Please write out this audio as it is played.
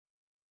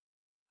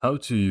How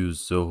to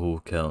use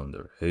Zoho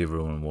Calendar. Hey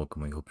everyone,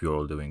 welcome. I hope you're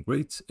all doing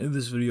great. In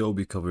this video, I'll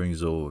be covering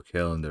Zoho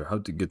Calendar, how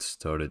to get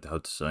started, how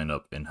to sign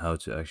up, and how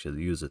to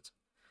actually use it.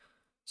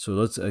 So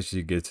let's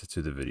actually get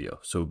to the video.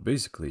 So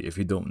basically, if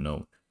you don't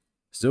know,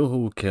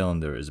 Zoho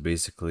Calendar is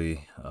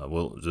basically,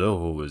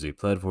 Zoho is a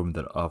platform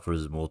that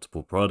offers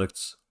multiple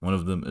products. One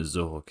of them is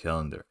Zoho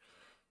Calendar.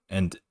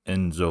 And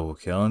in Zoho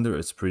Calendar,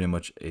 it's pretty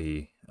much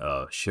a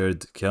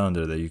shared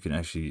calendar that you can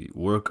actually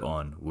work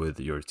on with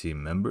your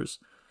team members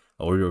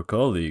or your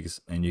colleagues,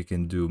 and you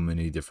can do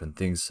many different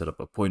things, set up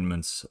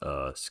appointments,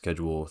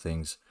 schedule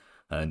things,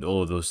 and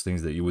all of those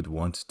things that you would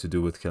want to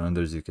do with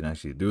calendars, you can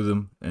actually do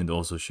them and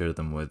also share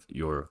them with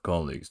your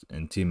colleagues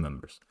and team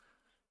members.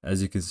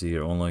 As you can see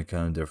here, online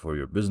calendar for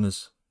your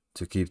business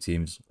to keep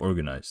teams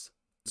organized.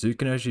 So you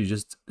can actually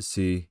just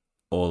see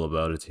all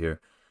about it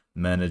here.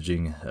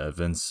 Managing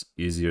events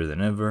easier than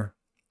ever,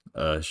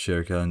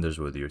 share calendars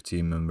with your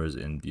team members,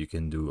 and you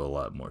can do a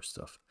lot more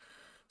stuff.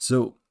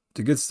 So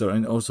to get started,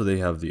 and also they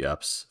have the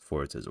apps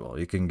for it as well.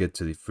 You can get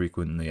to the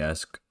frequently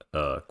asked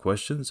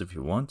questions if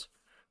you want,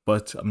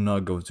 but I'm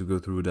not going to go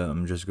through that.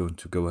 I'm just going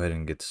to go ahead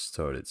and get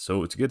started.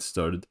 So to get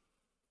started,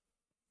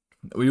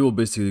 we will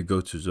basically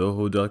go to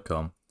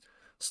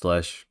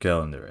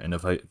zoho.com/calendar. And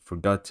if I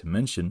forgot to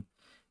mention,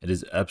 it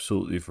is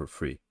absolutely for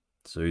free.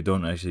 So you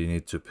don't actually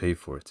need to pay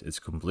for it. It's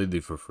completely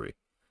for free,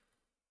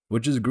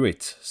 which is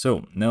great.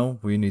 So now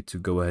we need to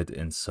go ahead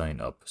and sign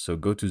up. So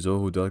go to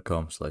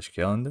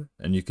zoho.com/calendar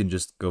and you can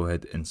just go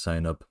ahead and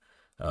sign up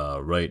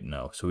right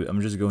now. So I'm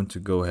just going to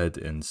go ahead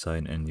and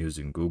sign in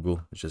using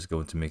Google. It's just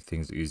going to make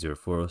things easier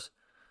for us.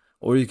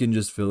 Or you can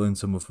just fill in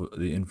some of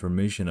the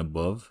information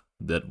above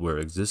that were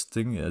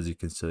existing, as you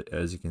can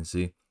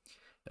see,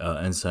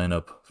 and sign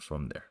up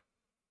from there.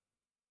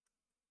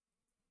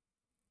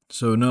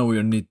 So now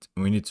we need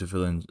to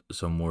fill in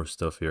some more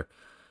stuff here.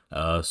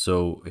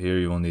 So here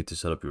you will need to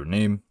set up your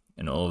name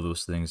and all of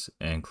those things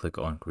and click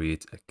on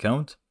create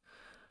account.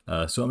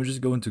 So I'm just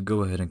going to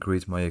go ahead and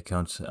create my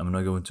account. I'm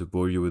not going to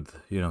bore you with,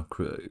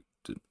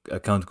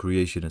 account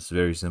creation. It's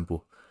very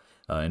simple.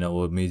 And I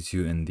will meet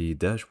you in the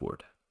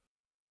dashboard.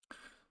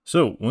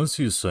 So once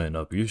you sign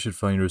up, you should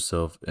find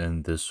yourself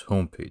in this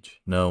homepage.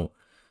 Now,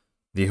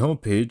 the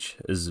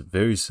homepage is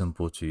very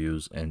simple to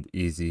use and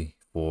easy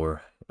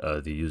for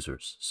the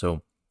users.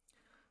 So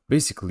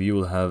basically, you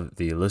will have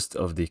the list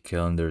of the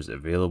calendars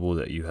available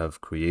that you have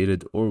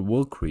created or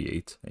will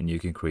create, and you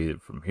can create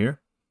it from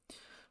here.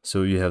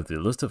 So you have the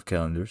list of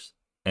calendars,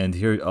 and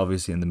here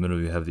obviously in the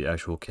middle you have the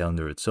actual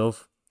calendar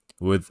itself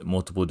with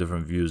multiple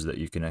different views that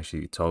you can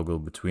actually toggle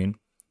between.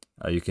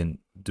 You can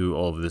do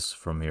all of this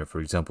from here. For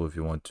example, if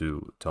you want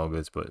to toggle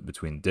it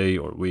between day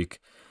or week,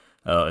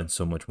 and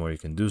so much more, you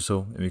can do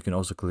so. And you can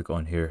also click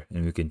on here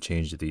and you can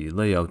change the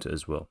layout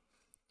as well.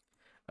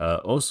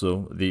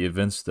 Also, the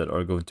events that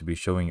are going to be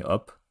showing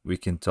up, we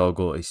can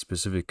toggle a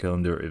specific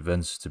calendar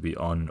events to be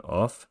on and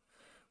off,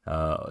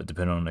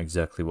 depending on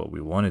exactly what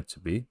we want it to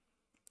be.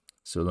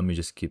 So let me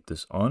just keep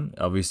this on.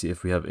 Obviously,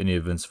 if we have any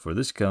events for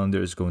this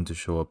calendar, it's going to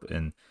show up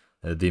in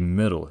the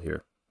middle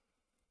here.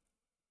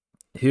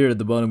 Here at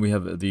the bottom, we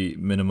have the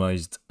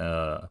minimized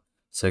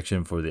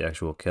section for the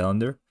actual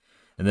calendar.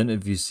 And then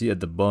if you see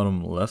at the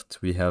bottom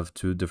left, we have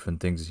two different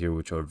things here,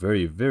 which are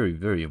very, very,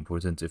 very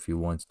important if you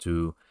want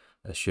to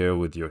share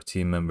with your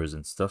team members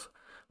and stuff.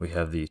 We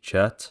have the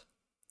chat.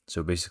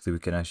 So basically, we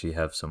can actually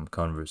have some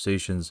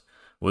conversations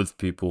with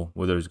people,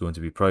 whether it's going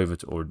to be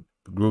private or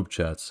group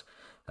chats.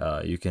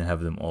 You can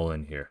have them all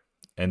in here.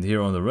 And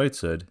here on the right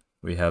side,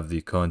 we have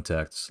the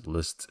contacts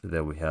list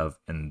that we have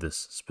in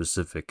this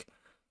specific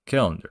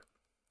calendar.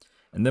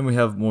 And then we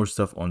have more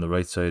stuff on the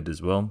right side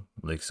as well,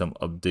 like some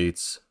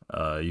updates.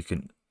 You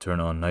can turn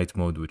on night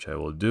mode, which I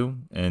will do,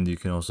 and you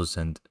can also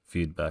send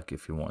feedback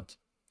if you want.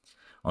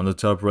 On the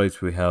top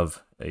right, we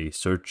have a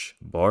search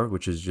bar,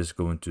 which is just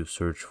going to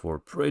search for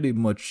pretty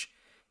much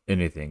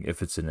anything.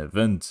 If it's an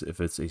event, if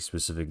it's a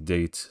specific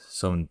date,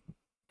 some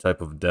type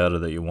of data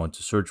that you want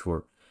to search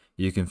for,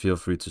 you can feel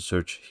free to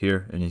search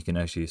here, and you can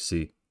actually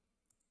see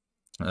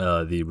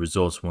the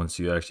results once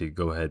you actually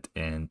go ahead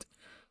and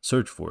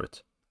search for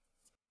it.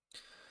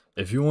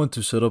 If you want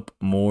to set up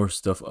more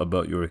stuff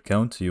about your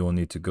account, you will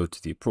need to go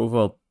to the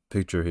profile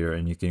picture here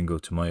and you can go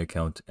to my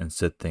account and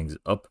set things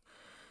up.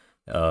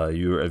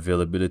 Your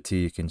availability,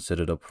 you can set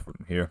it up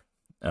from here,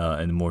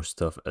 and more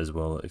stuff as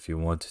well. If you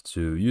want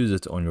to use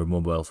it on your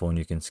mobile phone,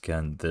 you can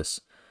scan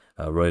this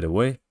right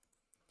away.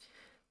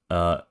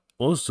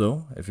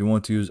 Also, if you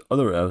want to use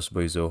other apps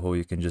by Zoho,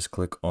 you can just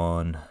click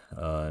on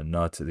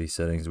not the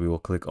settings. We will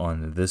click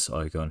on this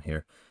icon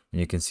here. And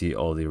you can see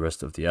all the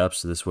rest of the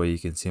apps. This way you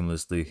can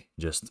seamlessly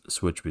just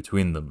switch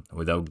between them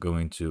without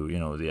going to,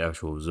 the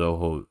actual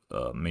Zoho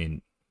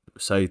main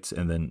site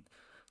and then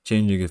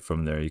changing it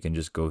from there. You can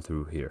just go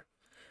through here.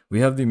 We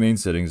have the main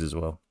settings as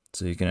well.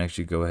 So you can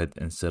actually go ahead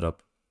and set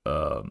up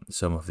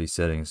some of these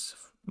settings.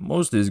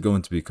 Mostly is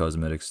going to be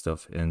cosmetic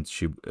stuff and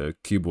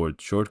keyboard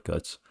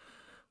shortcuts.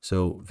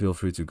 So feel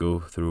free to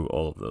go through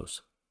all of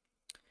those.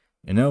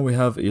 And now we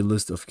have a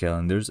list of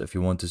calendars. If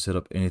you want to set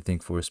up anything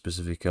for a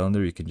specific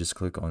calendar, you can just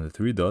click on the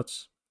three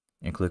dots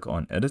and click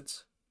on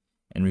edit.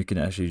 And we can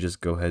actually just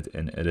go ahead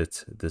and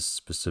edit this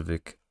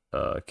specific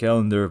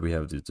calendar. We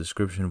have the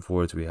description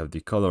for it, we have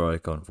the color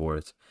icon for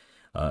it,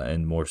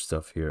 and more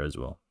stuff here as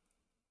well.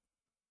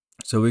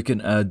 So we can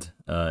add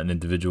an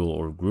individual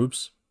or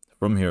groups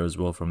from here as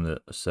well from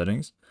the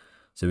settings.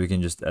 So we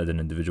can just add an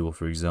individual,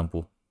 for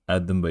example,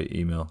 add them by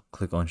email,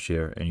 click on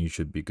share, and you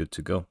should be good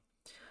to go.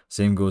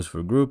 Same goes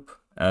for group.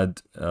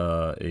 Add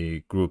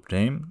a group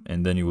name,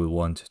 and then you will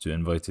want to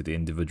invite the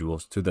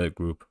individuals to that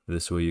group.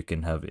 This way you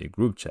can have a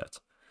group chat.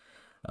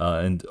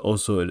 And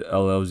also it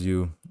allows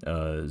you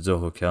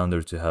Zoho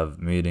Calendar to have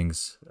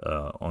meetings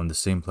on the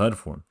same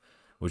platform,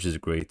 which is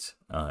great.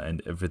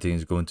 And everything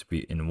is going to be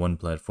in one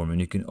platform, and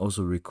you can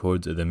also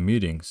record the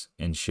meetings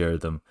and share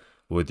them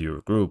with your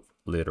group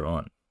later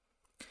on.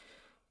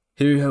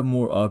 Here you have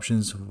more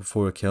options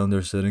for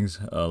calendar settings,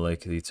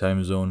 like the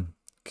time zone,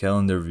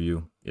 calendar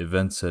view,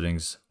 event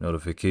settings,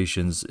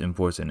 notifications,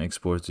 import and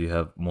export. You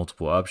have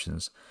multiple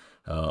options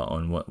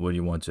on what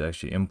you want to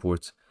actually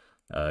import.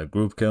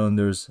 Group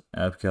calendars,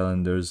 app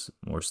calendars,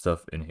 more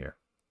stuff in here.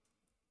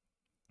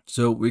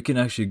 So we can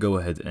actually go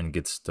ahead and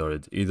get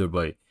started either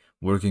by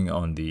working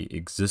on the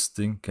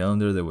existing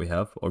calendar that we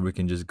have, or we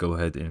can just go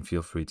ahead and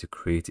feel free to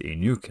create a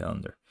new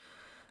calendar.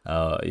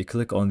 You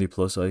click on the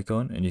plus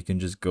icon and you can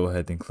just go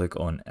ahead and click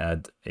on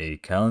add a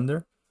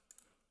calendar.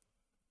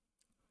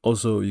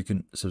 Also, you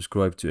can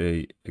subscribe to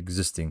a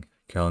existing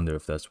calendar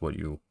if that's what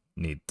you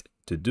need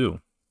to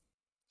do.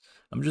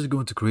 I'm just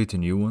going to create a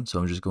new one, so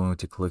I'm just going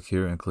to click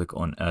here and click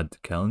on add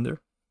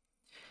calendar.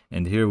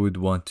 And here we'd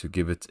want to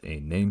give it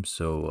a name,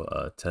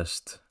 so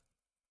test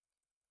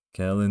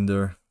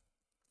calendar.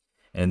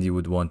 And you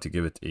would want to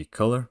give it a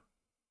color,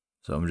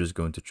 so I'm just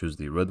going to choose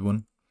the red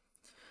one.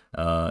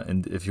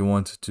 And if you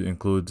want to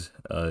include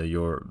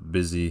your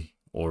busy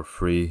or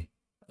free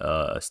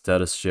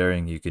status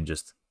sharing, you can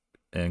just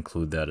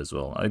include that as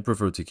well. I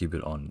prefer to keep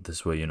it on.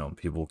 This way,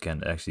 people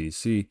can actually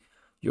see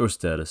your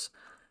status.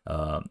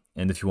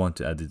 And if you want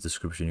to add the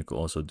description, you can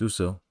also do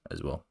so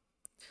as well.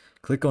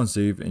 Click on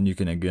save, and you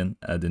can again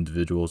add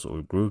individuals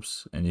or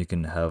groups, and you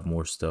can have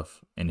more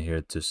stuff in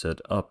here to set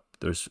up.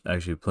 There's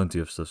actually plenty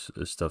of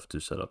stuff to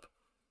set up.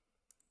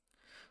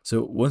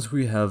 So once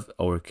we have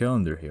our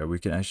calendar here, we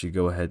can actually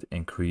go ahead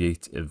and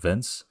create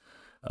events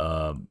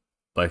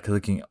by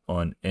clicking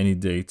on any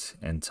date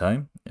and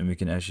time, and we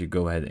can actually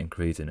go ahead and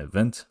create an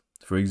event.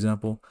 For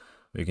example,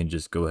 we can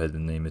just go ahead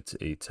and name it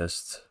a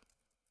test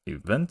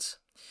event.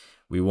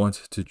 We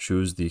want to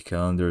choose the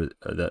calendar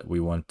that we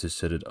want to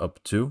set it up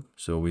to.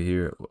 So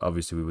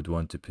obviously we would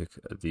want to pick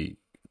the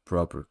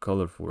proper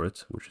color for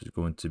it, which is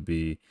going to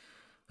be,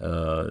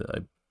 I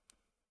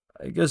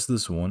guess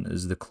this one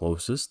is the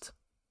closest.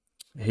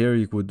 Here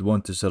you would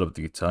want to set up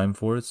the time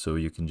for it, so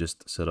you can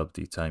just set up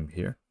the time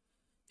here.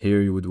 Here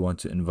you would want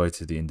to invite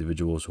the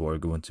individuals who are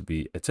going to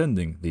be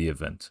attending the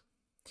event.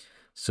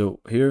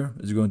 So here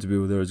is going to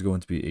be, there is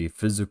going to be a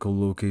physical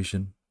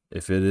location.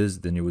 If it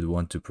is, then you would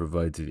want to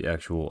provide the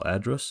actual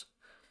address.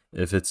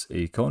 If it's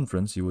a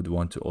conference, you would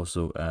want to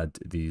also add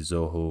the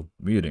Zoho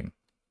meeting.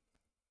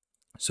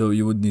 So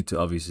you would need to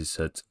obviously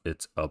set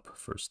it up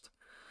first.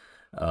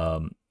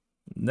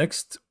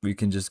 Next, we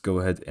can just go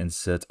ahead and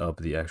set up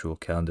the actual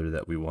calendar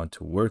that we want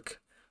to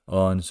work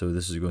on. So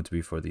this is going to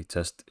be for the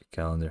test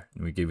calendar,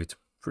 and we gave it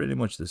pretty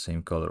much the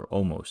same color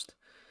almost.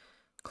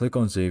 Click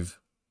on save.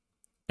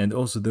 And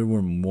also there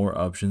were more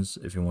options.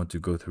 If you want to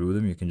go through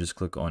them, you can just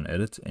click on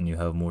edit, and you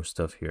have more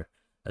stuff here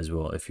as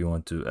well. If you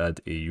want to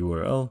add a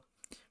URL,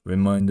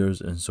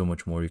 reminders, and so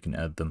much more, you can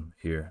add them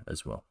here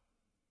as well.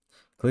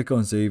 Click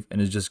on save,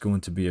 and it's just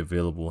going to be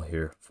available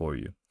here for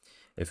you.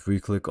 If we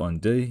click on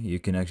day, you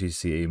can actually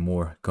see a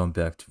more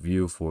compact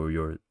view for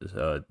your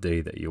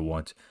day that you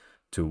want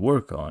to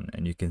work on,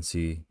 and you can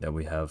see that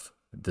we have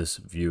this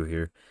view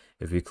here.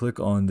 If we click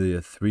on the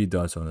three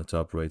dots on the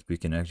top right, we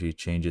can actually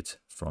change it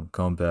from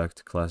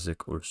compact,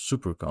 classic, or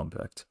super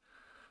compact.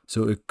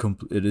 So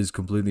it is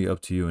completely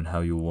up to you and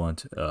how you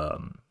want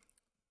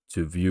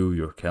to view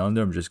your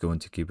calendar. I'm just going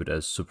to keep it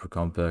as super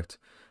compact.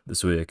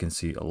 This way I can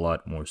see a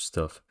lot more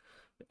stuff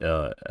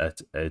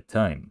at a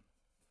time.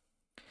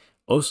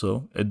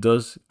 Also, it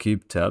does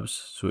keep tabs.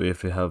 So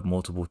if you have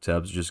multiple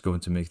tabs, it's just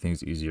going to make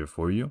things easier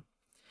for you.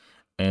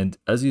 And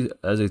as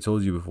I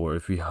told you before,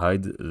 if we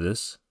hide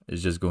this,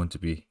 it's just going to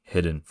be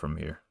hidden from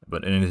here.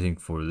 But anything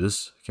for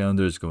this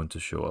calendar is going to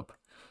show up.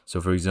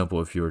 So for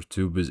example, if you're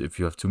too busy, if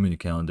you have too many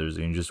calendars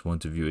and you just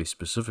want to view a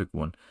specific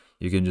one,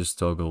 you can just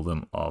toggle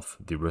them off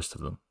the rest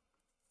of them.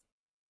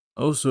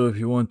 Also, if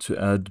you want to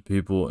add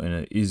people in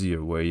an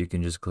easier way, you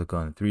can just click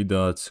on three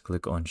dots,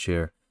 click on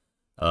share,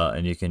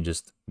 and you can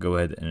just go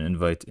ahead and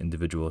invite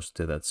individuals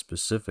to that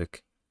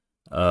specific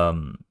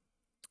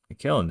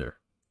calendar.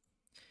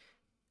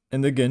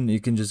 And again, you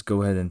can just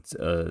go ahead and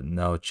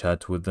now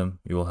chat with them.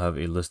 You will have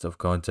a list of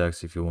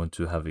contacts if you want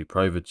to have a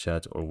private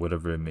chat or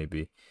whatever it may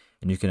be.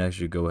 And you can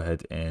actually go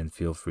ahead and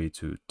feel free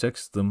to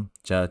text them,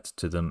 chat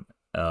to them,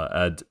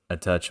 add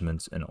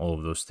attachments, and all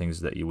of those things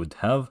that you would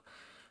have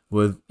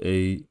with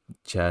a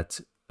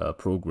chat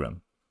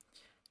program.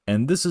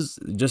 And this is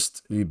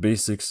just the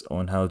basics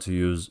on how to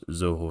use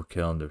Zoho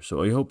Calendar.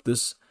 So I hope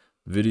this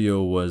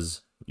video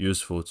was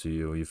useful to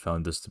you. You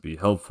found this to be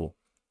helpful,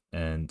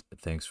 and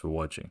thanks for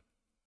watching.